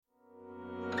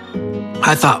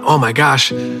I thought, oh my gosh,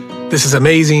 this is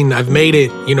amazing. I've made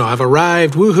it. I've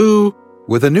arrived. Woohoo.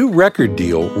 With a new record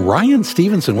deal, Ryan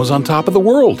Stevenson was on top of the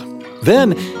world.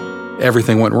 Then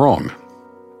everything went wrong.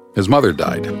 His mother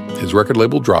died, his record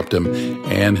label dropped him,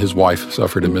 and his wife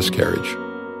suffered a miscarriage.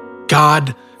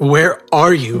 God, where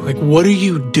are you? What are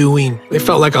you doing? It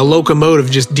felt like a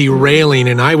locomotive just derailing,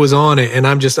 and I was on it, and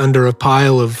I'm just under a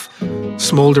pile of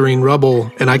smoldering rubble,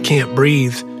 and I can't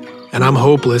breathe, and I'm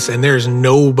hopeless, and there's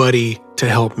nobody to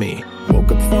help me.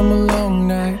 Woke up from a long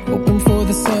night, hoping for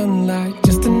the sunlight,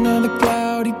 just another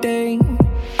cloudy day.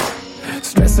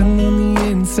 Stressing on the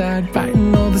inside,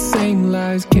 fighting all the same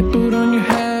lies, can't put on your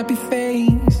happy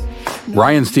face.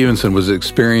 Ryan Stevenson was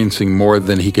experiencing more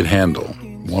than he could handle.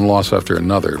 One loss after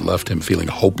another left him feeling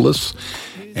hopeless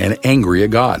and angry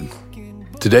at God.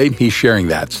 Today, he's sharing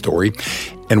that story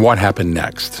and what happened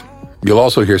next. You'll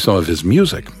also hear some of his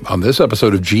music on this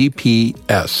episode of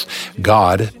GPS,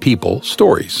 God, People,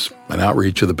 Stories, an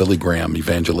outreach of the Billy Graham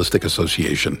Evangelistic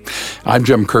Association. I'm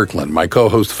Jim Kirkland. My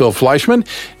co-host Phil Fleischman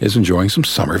is enjoying some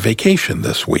summer vacation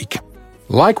this week.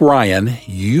 Like Ryan,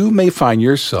 you may find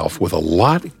yourself with a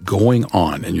lot going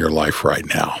on in your life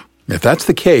right now. If that's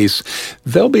the case,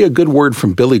 there'll be a good word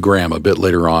from Billy Graham a bit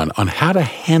later on how to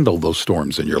handle those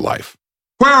storms in your life.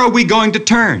 Where are we going to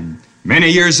turn?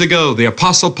 Many years ago, the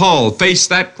Apostle Paul faced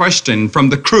that question from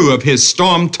the crew of his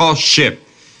storm-tossed ship.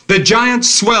 The giant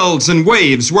swells and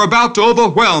waves were about to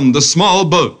overwhelm the small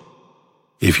boat.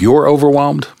 If you're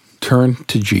overwhelmed, turn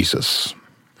to Jesus.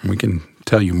 We can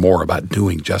tell you more about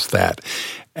doing just that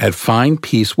at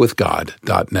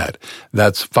findpeacewithgod.net.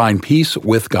 That's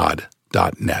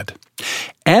findpeacewithgod.net.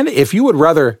 And if you would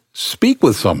rather speak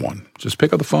with someone, just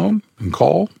pick up the phone and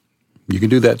call. You can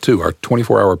do that too. Our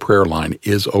 24-hour prayer line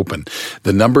is open.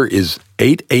 The number is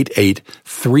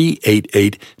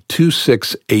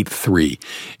 888-388-2683.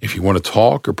 If you want to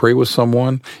talk or pray with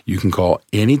someone, you can call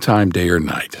anytime, day or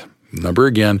night. Number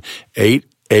again,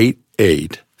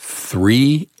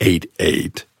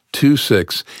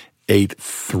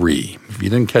 888-388-2683. If you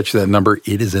didn't catch that number,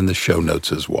 it is in the show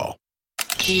notes as well.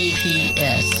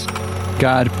 GPS.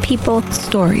 God. People.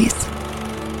 Stories.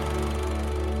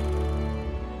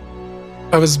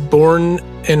 I was born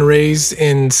and raised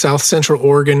in South Central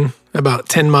Oregon, about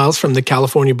 10 miles from the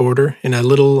California border, in a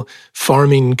little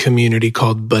farming community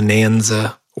called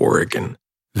Bonanza, Oregon.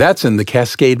 That's in the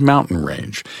Cascade Mountain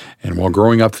Range. And while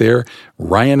growing up there,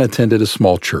 Ryan attended a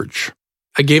small church.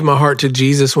 I gave my heart to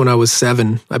Jesus when I was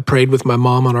 7. I prayed with my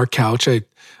mom on our couch. I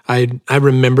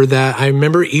remember that. I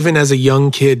remember even as a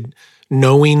young kid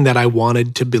knowing that I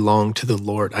wanted to belong to the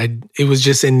Lord. It was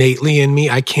just innately in me.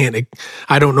 I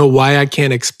don't know why I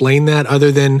can't explain that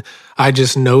other than I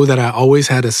just know that I always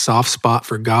had a soft spot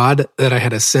for God, that I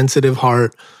had a sensitive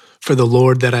heart for the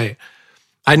Lord, that I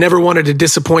never wanted to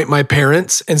disappoint my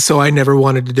parents, and so I never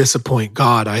wanted to disappoint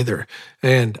God either.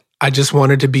 And I just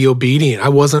wanted to be obedient. I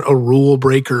wasn't a rule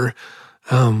breaker.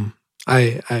 I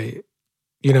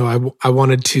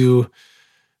wanted to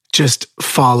just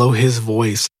follow his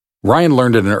voice. Ryan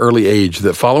learned at an early age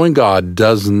that following God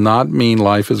does not mean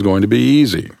life is going to be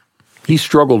easy. He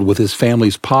struggled with his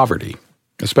family's poverty,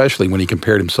 especially when he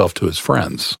compared himself to his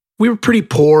friends. We were pretty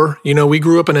poor. We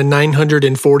grew up in a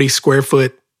 940 square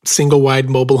foot single wide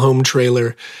mobile home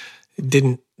trailer.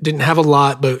 Didn't have a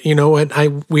lot, but you know what?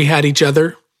 We had each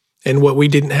other, and what we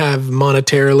didn't have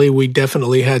monetarily, we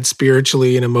definitely had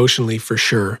spiritually and emotionally for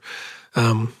sure.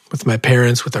 With my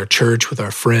parents, with our church, with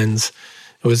our friends,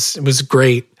 it was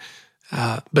great.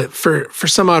 But for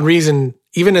some odd reason,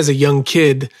 even as a young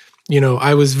kid,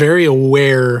 I was very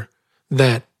aware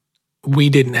that we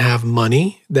didn't have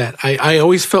money, that I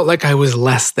always felt like I was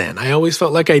less than. I always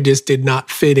felt like I just did not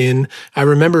fit in. I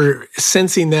remember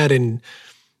sensing that and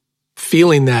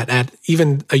feeling that at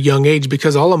even a young age,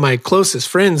 because all of my closest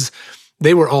friends,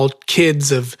 they were all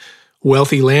kids of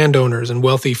wealthy landowners and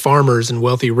wealthy farmers and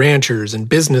wealthy ranchers and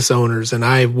business owners, and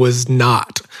I was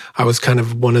not. I was kind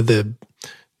of one of the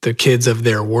kids of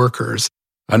their workers.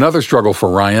 Another struggle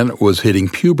for Ryan was hitting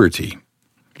puberty,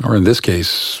 or in this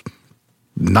case,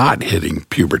 not hitting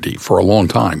puberty for a long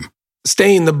time.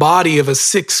 Staying the body of a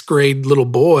 6th grade little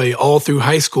boy all through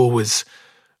high school was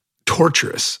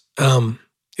torturous.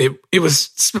 It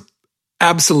was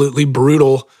absolutely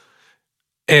brutal.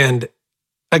 And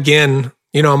again,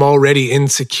 I'm already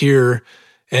insecure,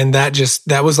 and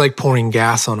that was like pouring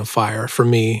gas on a fire for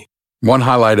me. One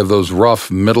highlight of those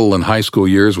rough middle and high school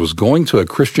years was going to a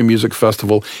Christian music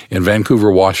festival in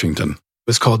Vancouver, Washington. It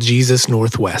was called Jesus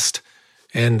Northwest.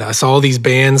 And I saw these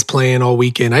bands playing all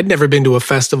weekend. I'd never been to a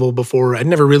festival before. I'd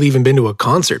never really even been to a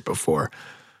concert before.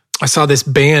 I saw this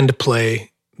band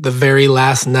play, the very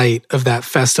last night of that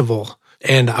festival.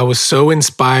 And I was so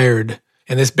inspired.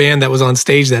 And this band that was on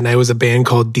stage that night was a band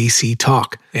called DC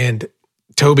Talk. And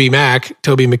Toby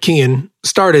McKeon,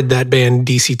 started that band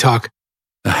DC Talk.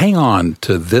 Now hang on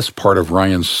to this part of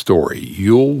Ryan's story.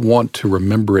 You'll want to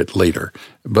remember it later.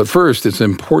 But first, it's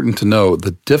important to know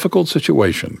the difficult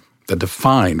situation that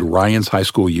defined Ryan's high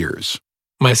school years.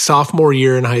 My sophomore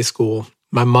year in high school,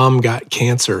 my mom got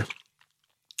cancer.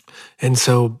 And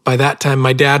so by that time,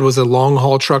 my dad was a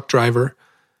long-haul truck driver,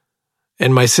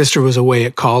 and my sister was away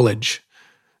at college.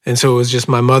 And so it was just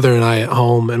my mother and I at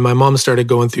home. And my mom started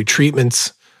going through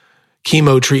treatments,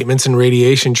 chemo treatments and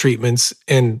radiation treatments.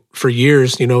 And for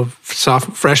years,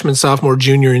 freshman, sophomore,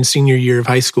 junior, and senior year of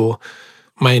high school,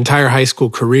 my entire high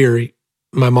school career,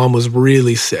 my mom was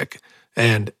really sick.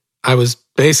 And I was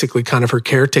basically kind of her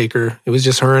caretaker. It was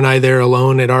just her and I there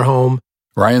alone at our home.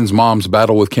 Ryan's mom's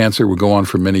battle with cancer would go on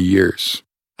for many years.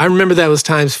 I remember those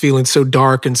times feeling so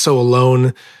dark and so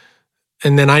alone.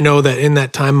 And then I know that in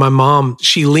that time, my mom,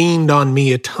 she leaned on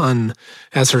me a ton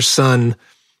as her son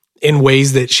in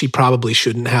ways that she probably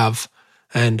shouldn't have.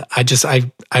 And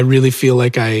I really feel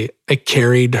like I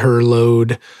carried her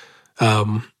load.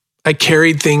 I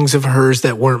carried things of hers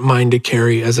that weren't mine to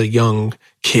carry as a young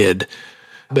kid.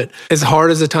 But as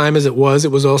hard as a time as it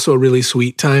was also a really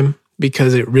sweet time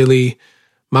because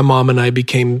my mom and I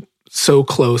became so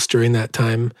close during that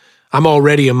time. I'm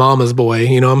already a mama's boy,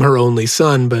 I'm her only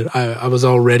son, but I was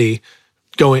already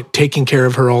taking care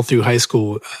of her all through high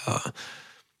school.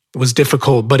 It was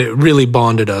difficult, but it really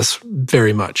bonded us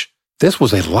very much. This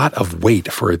was a lot of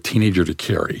weight for a teenager to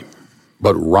carry.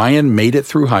 But Ryan made it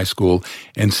through high school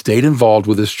and stayed involved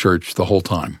with his church the whole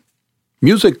time.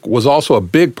 Music was also a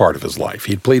big part of his life.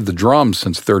 He'd played the drums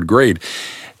since third grade.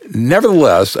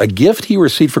 Nevertheless, a gift he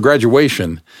received for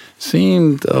graduation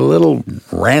seemed a little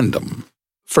random.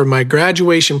 For my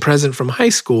graduation present from high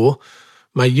school,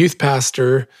 my youth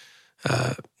pastor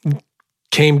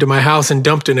came to my house and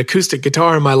dumped an acoustic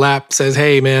guitar in my lap, says,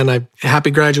 "Hey, man, happy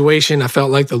graduation. I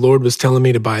felt like the Lord was telling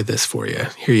me to buy this for you.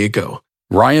 Here you go."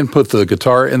 Ryan put the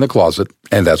guitar in the closet,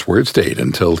 and that's where it stayed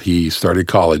until he started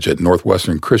college at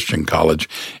Northwestern Christian College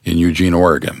in Eugene,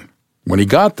 Oregon. When he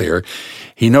got there,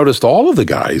 he noticed all of the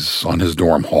guys on his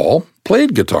dorm hall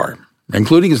played guitar,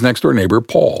 including his next-door neighbor,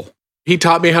 Paul. He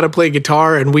taught me how to play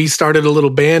guitar, and we started a little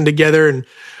band together, and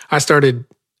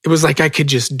it was like I could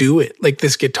just do it. Like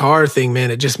this guitar thing,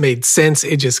 man, it just made sense.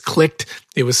 It just clicked.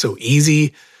 It was so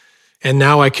easy. And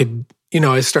now I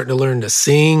was starting to learn to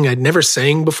sing. I'd never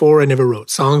sang before. I never wrote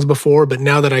songs before, but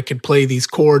now that I could play these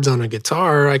chords on a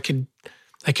guitar, I could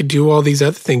do all these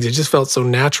other things. It just felt so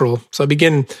natural. So I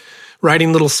began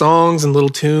writing little songs and little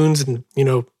tunes and,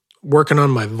 working on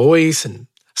my voice and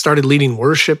started leading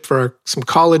worship for some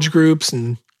college groups.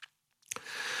 And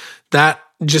that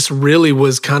just really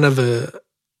was kind of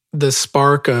the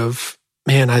spark of,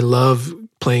 man, I love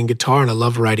playing guitar and I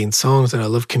love writing songs and I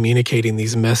love communicating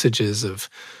these messages of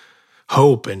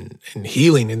hope and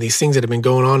healing and these things that have been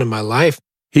going on in my life.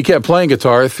 He kept playing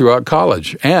guitar throughout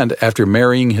college and after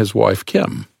marrying his wife,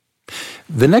 Kim.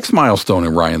 The next milestone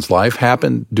in Ryan's life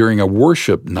happened during a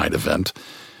worship night event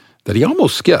that he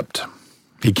almost skipped.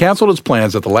 He canceled his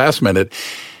plans at the last minute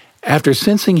after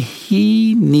sensing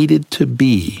he needed to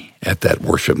be at that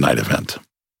worship night event.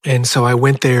 And so I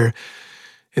went there,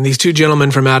 and these two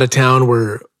gentlemen from out of town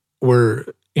were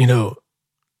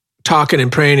talking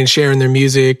and praying and sharing their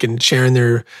music and sharing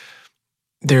their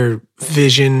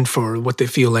vision for what they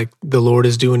feel like the Lord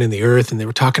is doing in the earth. And they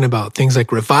were talking about things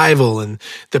like revival and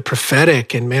the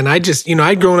prophetic. And man, I'd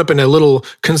grown up in a little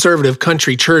conservative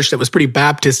country church that was pretty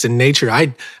Baptist in nature.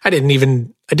 I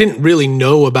didn't really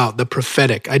know about the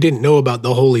prophetic. I didn't know about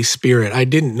the Holy Spirit. I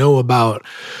didn't know about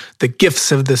the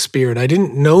gifts of the Spirit. I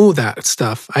didn't know that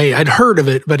stuff. I'd heard of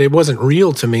it, but it wasn't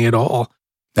real to me at all.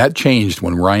 That changed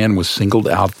when Ryan was singled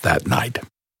out that night.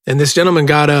 And this gentleman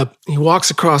got up, he walks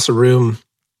across the room,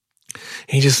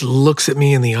 he just looks at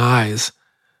me in the eyes.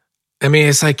 I mean,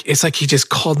 it's like he just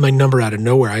called my number out of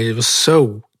nowhere. It was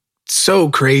so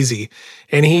crazy.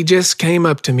 And he just came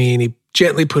up to me and he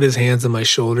gently put his hands on my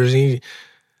shoulders. And he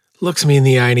looks me in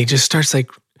the eye and he just starts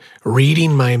like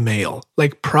reading my mail,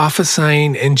 like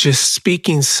prophesying and just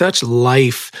speaking such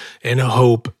life and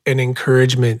hope and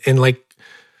encouragement and like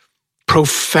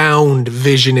profound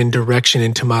vision and direction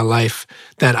into my life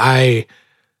that I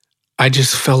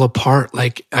just fell apart.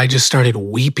 Like I just started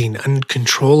weeping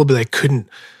uncontrollably.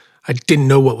 I didn't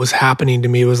know what was happening to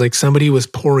me. It was like somebody was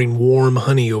pouring warm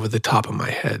honey over the top of my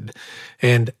head.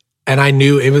 And I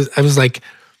knew I was like,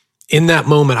 in that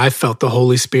moment, I felt the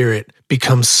Holy Spirit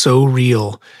become so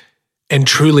real And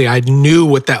truly, I knew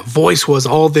what that voice was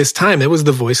all this time. It was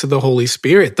the voice of the Holy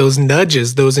Spirit. Those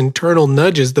nudges, those internal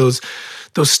nudges, those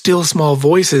still small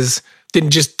voices,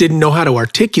 didn't know how to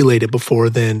articulate it before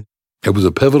then. It was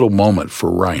a pivotal moment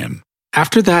for Ryan.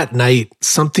 After that night,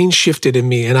 something shifted in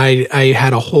me, and I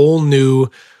had a whole new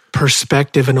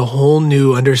perspective and a whole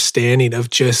new understanding of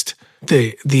just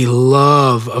the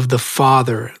love of the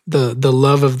Father, the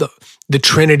love of the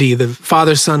Trinity, the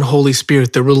Father, Son, Holy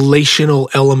Spirit, the relational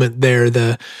element there,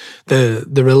 the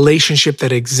relationship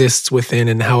that exists within,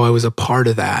 and how I was a part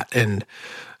of that. And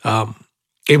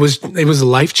it was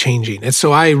life-changing. And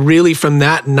so I really, from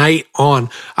that night on,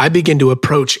 I began to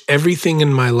approach everything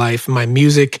in my life, my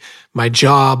music, my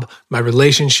job, my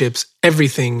relationships,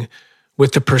 everything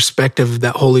with the perspective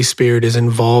that Holy Spirit is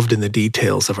involved in the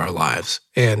details of our lives.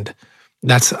 And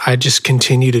I just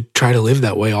continue to try to live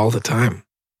that way all the time.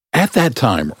 At that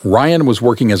time, Ryan was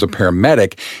working as a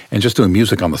paramedic and just doing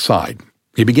music on the side.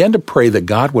 He began to pray that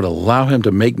God would allow him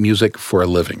to make music for a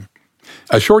living.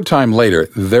 A short time later,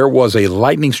 there was a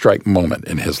lightning strike moment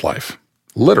in his life.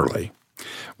 Literally.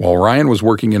 While Ryan was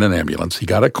working in an ambulance, he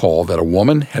got a call that a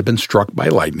woman had been struck by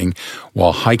lightning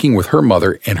while hiking with her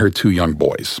mother and her 2 young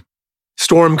boys.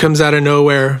 Storm comes out of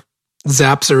nowhere,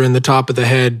 zaps her in the top of the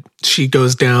head. She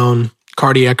goes down,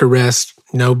 cardiac arrest,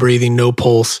 no breathing, no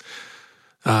pulse.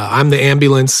 I'm the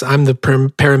ambulance. I'm the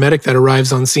paramedic that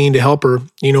arrives on scene to help her.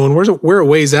 And we're a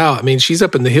ways out. I mean, she's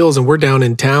up in the hills and we're down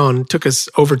in town. It took us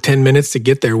over 10 minutes to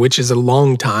get there, which is a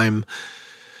long time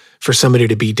for somebody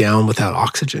to be down without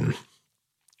oxygen.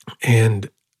 And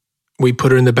we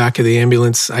put her in the back of the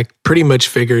ambulance. I pretty much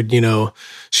figured,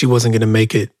 she wasn't going to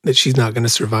make it, that she's not going to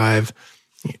survive.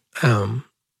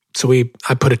 So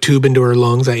I put a tube into her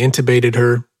lungs. I intubated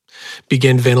her,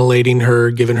 began ventilating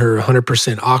her, giving her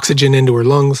 100% oxygen into her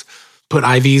lungs, put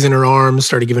IVs in her arms,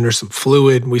 started giving her some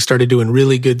fluid. We started doing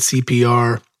really good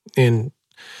CPR. And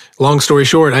long story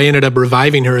short, I ended up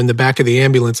reviving her in the back of the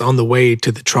ambulance on the way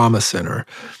to the trauma center.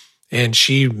 And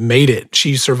she made it.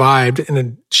 She survived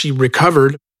and she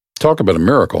recovered. Talk about a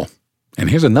miracle. And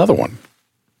here's another one.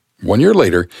 1 year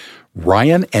later,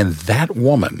 Ryan and that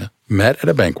woman met at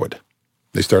a banquet.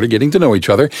 They started getting to know each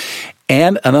other,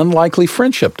 and an unlikely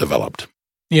friendship developed.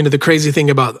 The crazy thing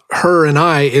about her and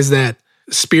I is that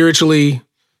spiritually,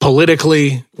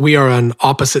 politically, we are on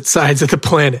opposite sides of the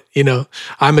planet.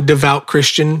 I'm a devout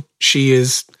Christian. She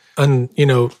is,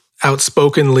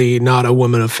 outspokenly not a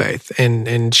woman of faith.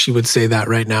 And she would say that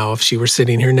right now if she were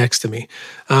sitting here next to me.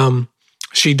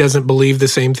 She doesn't believe the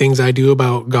same things I do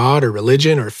about God or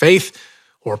religion or faith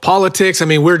or politics. I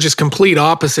mean, we're just complete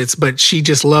opposites, but she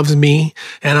just loves me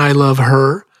and I love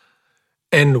her.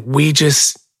 And we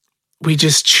just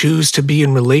choose to be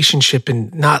in relationship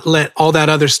and not let all that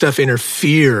other stuff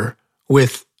interfere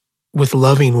with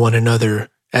loving one another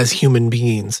as human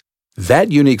beings.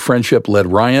 That unique friendship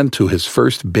led Ryan to his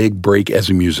first big break as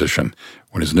a musician,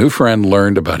 when his new friend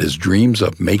learned about his dreams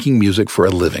of making music for a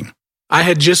living. I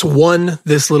had just won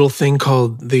this little thing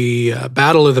called the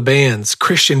Battle of the Bands,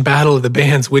 Christian Battle of the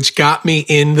Bands, which got me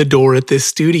in the door at this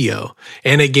studio.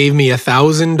 And it gave me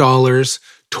 $1,000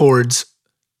 towards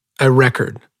a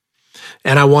record.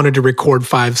 And I wanted to record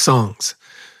 5 songs.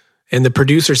 And the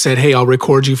producer said, hey, I'll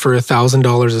record you for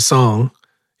 $1,000 a song,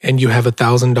 and you have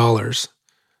 $1,000.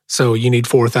 So you need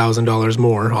 $4,000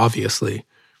 more, obviously.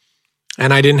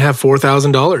 And I didn't have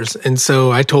 $4,000. And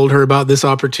so I told her about this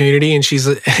opportunity, and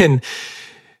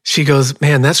she goes,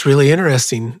 man, that's really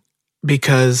interesting,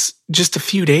 because just a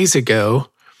few days ago,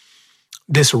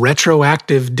 this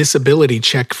retroactive disability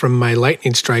check from my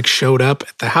lightning strike showed up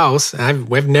at the house.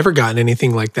 We've never gotten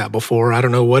anything like that before. I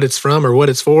don't know what it's from or what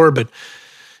it's for, but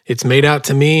it's made out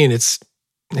to me, and it's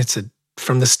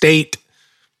from the state.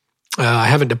 I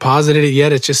haven't deposited it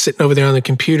yet. It's just sitting over there on the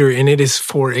computer, and it is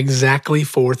for exactly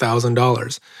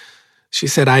 $4,000. She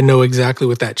said, I know exactly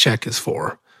what that check is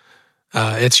for.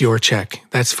 It's your check.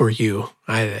 That's for you.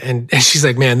 And she's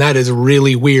like, man, that is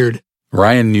really weird.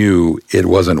 Ryan knew it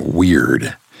wasn't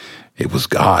weird. It was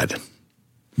God.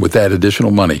 With that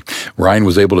additional money, Ryan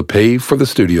was able to pay for the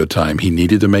studio time he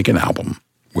needed to make an album,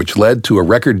 which led to a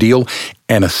record deal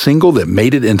and a single that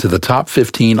made it into the top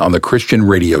 15 on the Christian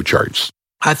radio charts.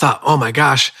 I thought, oh my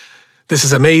gosh, this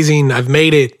is amazing. I've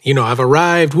made it. I've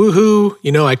arrived.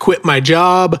 Woohoo. I quit my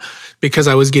job because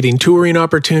I was getting touring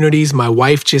opportunities. My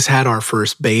wife just had our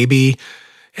first baby,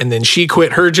 and then she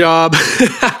quit her job.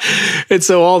 And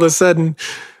so all of a sudden,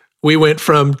 we went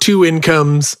from 2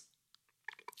 incomes,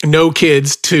 no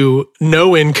kids, to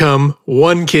no income,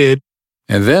 1 kid.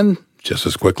 And then, just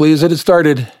as quickly as it had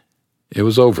started, it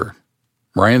was over.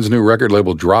 Ryan's new record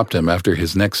label dropped him after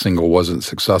his next single wasn't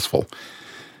successful.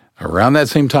 Around that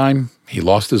same time, He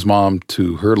lost his mom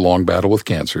to her long battle with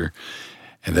cancer,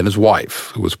 and then his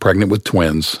wife, who was pregnant with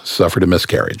twins, suffered a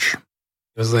miscarriage.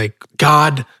 It was like,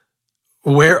 God,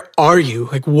 where are you?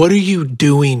 Like, what are you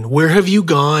doing? Where have you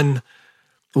gone?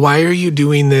 Why are you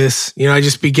doing this? You know, I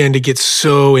just began to get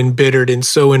so embittered and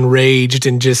so enraged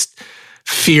and just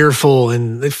fearful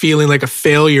and feeling like a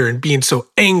failure and being so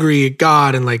angry at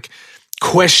God and like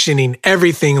questioning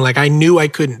everything. Like, I knew I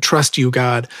couldn't trust you,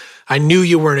 God. I knew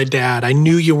you weren't a dad. I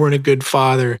knew you weren't a good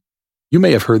father. You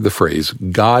may have heard the phrase,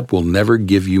 God will never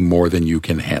give you more than you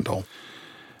can handle.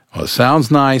 Well, it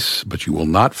sounds nice, but you will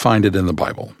not find it in the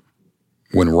Bible.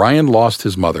 When Ryan lost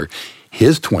his mother,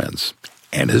 his twins,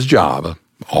 and his job,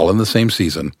 all in the same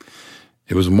season,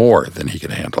 it was more than he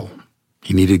could handle.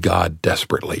 He needed God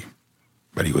desperately.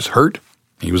 But he was hurt,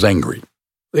 he was angry.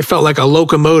 It felt like a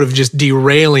locomotive just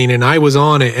derailing, and I was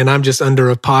on it, and I'm just under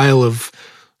a pile of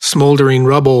smoldering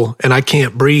rubble, and I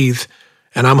can't breathe,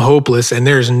 and I'm hopeless, and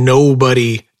there's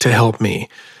nobody to help me.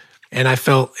 And I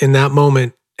felt in that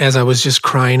moment, as I was just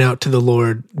crying out to the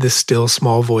Lord, this still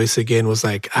small voice again was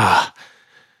like,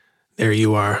 there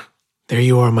you are. There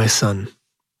you are, my son.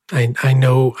 I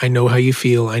know how you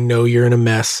feel. I know you're in a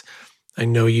mess. I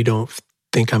know you don't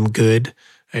think I'm good.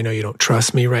 I know you don't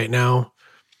trust me right now.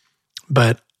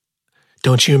 But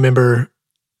don't you remember,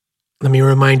 let me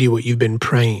remind you what you've been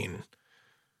praying.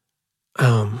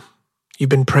 You've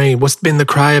been praying. What's been the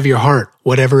cry of your heart?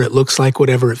 Whatever it looks like,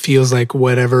 whatever it feels like,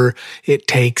 whatever it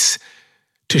takes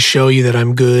to show you that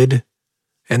I'm good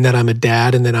and that I'm a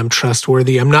dad and that I'm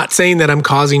trustworthy. I'm not saying that I'm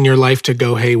causing your life to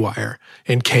go haywire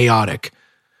and chaotic.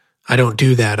 I don't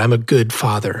do that. I'm a good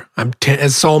father.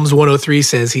 As Psalms 103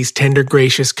 says, he's tender,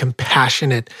 gracious,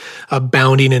 compassionate,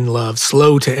 abounding in love,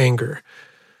 slow to anger.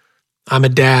 I'm a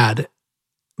dad,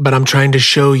 but I'm trying to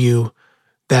show you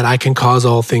that I can cause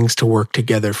all things to work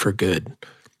together for good,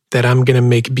 that I'm going to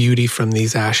make beauty from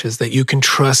these ashes, that you can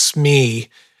trust me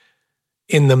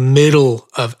in the middle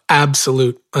of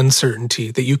absolute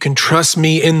uncertainty, that you can trust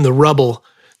me in the rubble,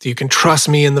 that you can trust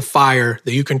me in the fire,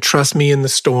 that you can trust me in the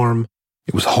storm.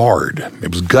 It was hard.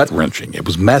 It was gut-wrenching. It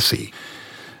was messy.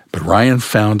 But Ryan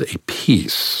found a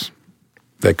peace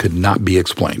that could not be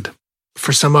explained.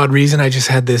 For some odd reason, I just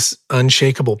had this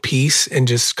unshakable peace and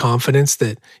just confidence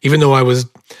that even though I was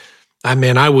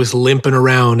limping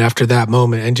around after that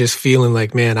moment and just feeling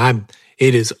like,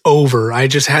 it is over. I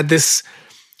just had this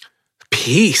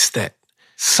peace that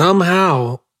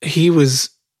somehow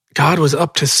God was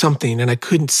up to something and I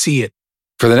couldn't see it.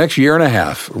 For the next year and a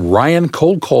half, Ryan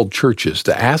cold called churches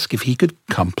to ask if he could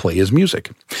come play his music.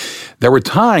 There were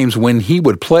times when he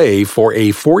would play for a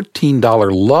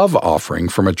 $14 love offering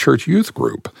from a church youth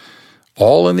group,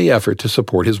 all in the effort to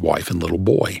support his wife and little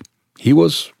boy. He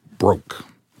was broke,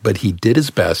 but he did his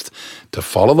best to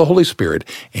follow the Holy Spirit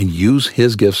and use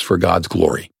his gifts for God's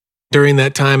glory. During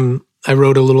that time, I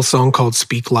wrote a little song called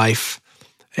Speak Life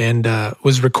and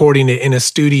was recording it in a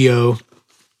studio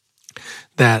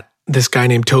that this guy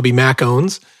named Toby Mac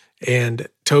owns. And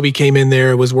Toby came in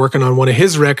there, was working on one of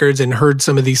his records and heard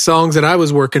some of these songs that I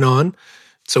was working on.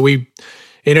 So we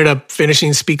ended up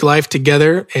finishing Speak Life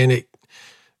together. And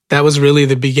that was really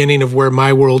the beginning of where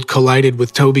my world collided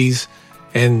with Toby's,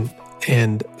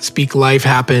 and Speak Life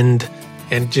happened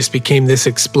and just became this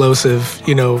explosive,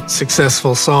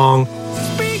 successful song.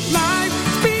 Speak life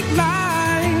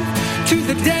to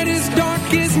the deadest,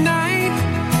 darkest night.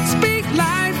 Speak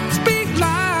life, speak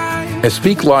life. As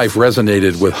Speak Life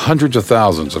resonated with hundreds of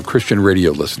thousands of Christian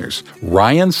radio listeners,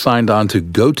 Ryan signed on to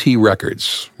Goatee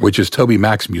Records, which is Toby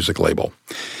Mac's music label.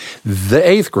 The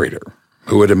eighth grader,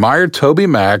 who had admired Toby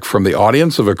Mac from the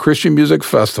audience of a Christian music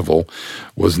festival,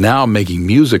 was now making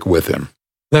music with him.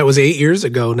 That was 8 years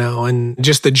ago now, and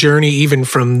just the journey even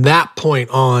from that point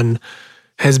on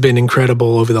has been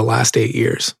incredible over the last 8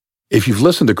 years. If you've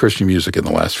listened to Christian music in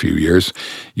the last few years,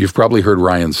 you've probably heard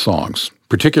Ryan's songs,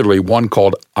 particularly one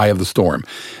called Eye of the Storm.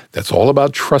 That's all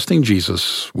about trusting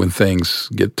Jesus when things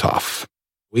get tough.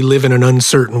 We live in an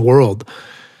uncertain world,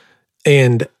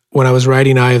 and when I was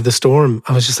writing Eye of the Storm,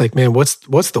 I was just like, man, what's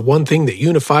the one thing that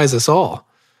unifies us all?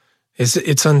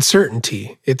 It's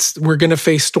uncertainty. We're going to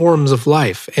face storms of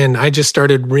life. And I just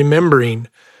started remembering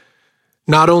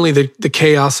not only the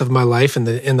chaos of my life and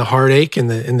the heartache and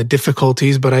the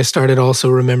difficulties, but I started also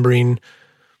remembering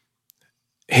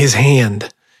his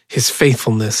hand, his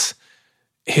faithfulness,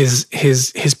 his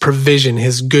provision,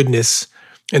 his goodness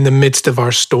in the midst of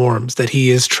our storms, that he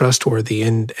is trustworthy,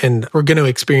 and we're going to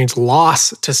experience loss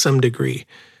to some degree.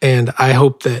 And I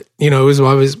hope that, it was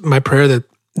always my prayer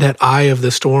that eye of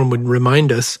the storm would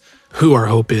remind us who our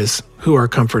hope is, who our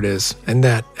comfort is, and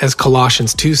that, as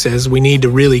Colossians 2 says, we need to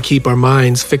really keep our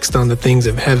minds fixed on the things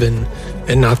of heaven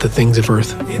and not the things of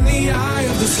earth. In the eye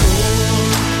of the storm,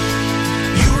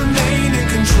 you remain in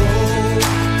control.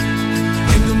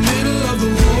 In the middle of the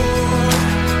war,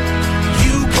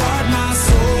 you guard my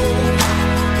soul.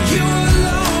 You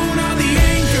alone are the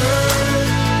anchor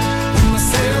when my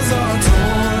sails are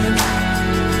torn.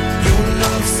 Your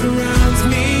love surrounds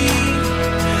me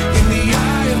in the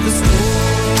eye of the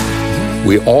storm.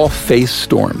 We all face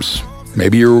storms.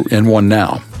 Maybe you're in one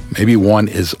now. Maybe one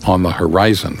is on the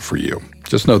horizon for you.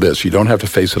 Just know this, you don't have to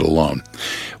face it alone.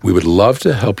 We would love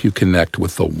to help you connect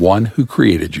with the one who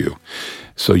created you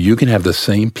so you can have the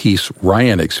same peace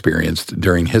Ryan experienced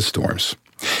during his storms.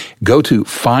 Go to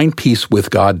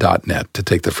findpeacewithgod.net to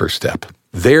take the first step.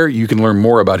 There you can learn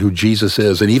more about who Jesus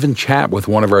is and even chat with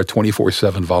one of our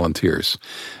 24/7 volunteers.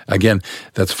 Again,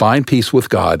 that's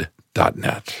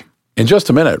findpeacewithgod.net. In just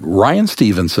a minute, Ryan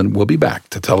Stevenson will be back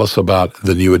to tell us about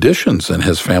the new additions in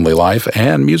his family life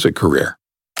and music career.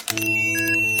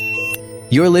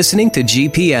 You're listening to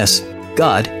GPS,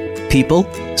 God, People,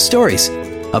 Stories,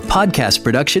 a podcast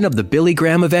production of the Billy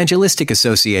Graham Evangelistic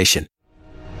Association.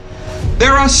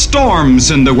 There are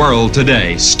storms in the world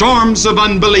today. Storms of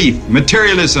unbelief,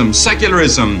 materialism,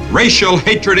 secularism, racial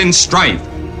hatred and strife.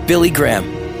 Billy Graham.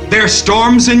 There are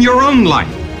storms in your own life.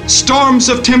 Storms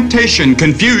of temptation,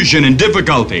 confusion, and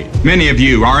difficulty. Many of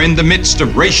you are in the midst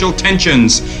of racial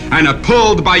tensions and are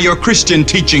pulled by your Christian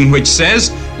teaching which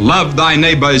says, love thy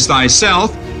neighbor as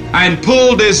thyself, and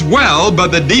pulled as well by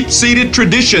the deep-seated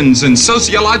traditions and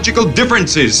sociological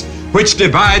differences which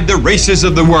divide the races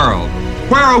of the world.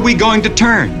 Where are we going to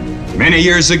turn? Many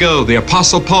years ago, the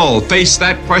Apostle Paul faced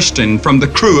that question from the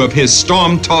crew of his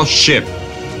storm-tossed ship.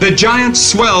 The giant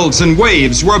swells and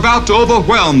waves were about to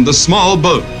overwhelm the small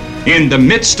boat. In the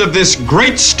midst of this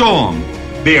great storm,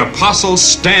 the apostle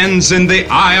stands in the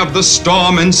eye of the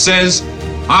storm and says,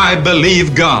 I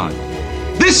believe God.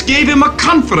 This gave him a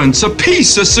confidence, a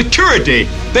peace, a security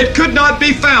that could not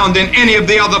be found in any of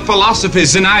the other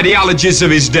philosophies and ideologies of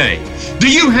his day. Do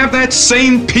you have that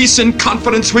same peace and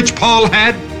confidence which Paul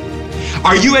had?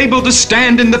 Are you able to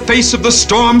stand in the face of the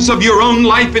storms of your own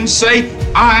life and say,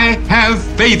 I have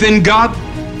faith in God?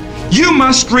 You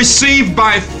must receive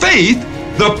by faith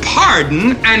the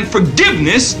pardon and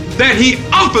forgiveness that He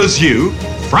offers you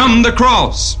from the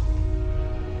cross.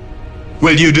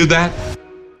 Will you do that?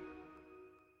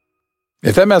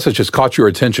 If that message has caught your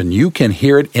attention, you can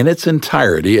hear it in its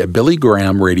entirety at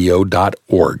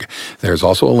billygrahamradio.org. There's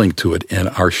also a link to it in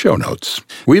our show notes.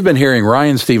 We've been hearing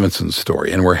Ryan Stevenson's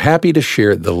story, and we're happy to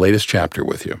share the latest chapter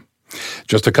with you.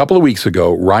 Just a couple of weeks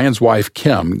ago, Ryan's wife,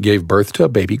 Kim, gave birth to a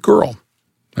baby girl.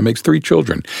 That makes 3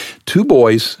 children, 2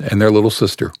 boys and their little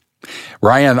sister.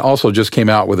 Ryan also just came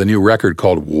out with a new record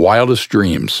called Wildest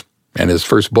Dreams, and his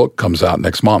first book comes out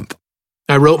next month.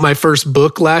 I wrote my first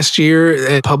book last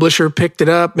year. A publisher picked it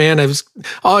up. Man,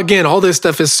 all this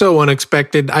stuff is so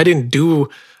unexpected. I didn't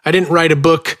write a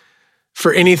book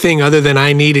for anything other than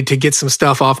I needed to get some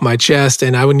stuff off my chest,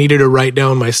 and I needed to write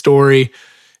down my story,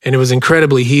 and it was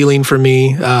incredibly healing for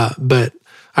me. But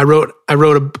I wrote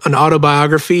an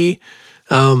autobiography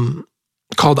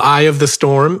called Eye of the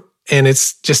Storm, and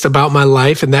it's just about my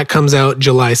life, and that comes out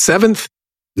July 7th.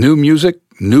 New music,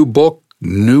 new book,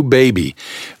 new baby.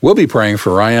 We'll be praying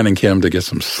for Ryan and Kim to get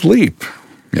some sleep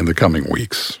in the coming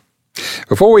weeks.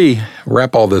 Before we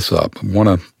wrap all this up, I want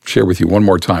to share with you one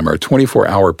more time our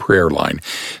 24-hour prayer line,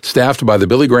 staffed by the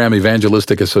Billy Graham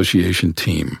Evangelistic Association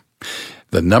team.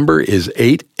 The number is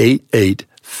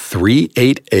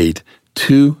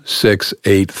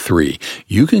 888-388-2683.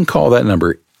 You can call that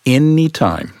number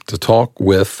anytime to talk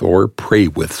with or pray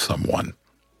with someone.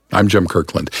 I'm Jim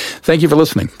Kirkland. Thank you for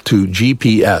listening to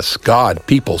GPS, God,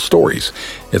 People, Stories.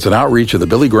 It's an outreach of the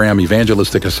Billy Graham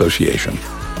Evangelistic Association.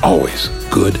 Always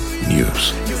good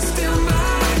news.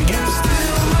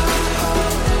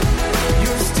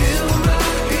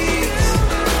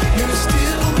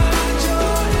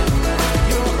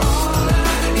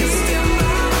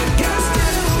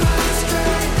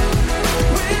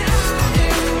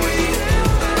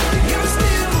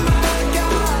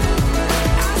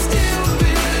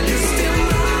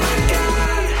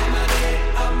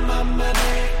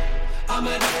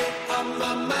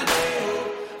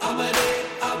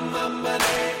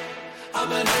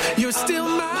 You're still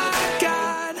mine.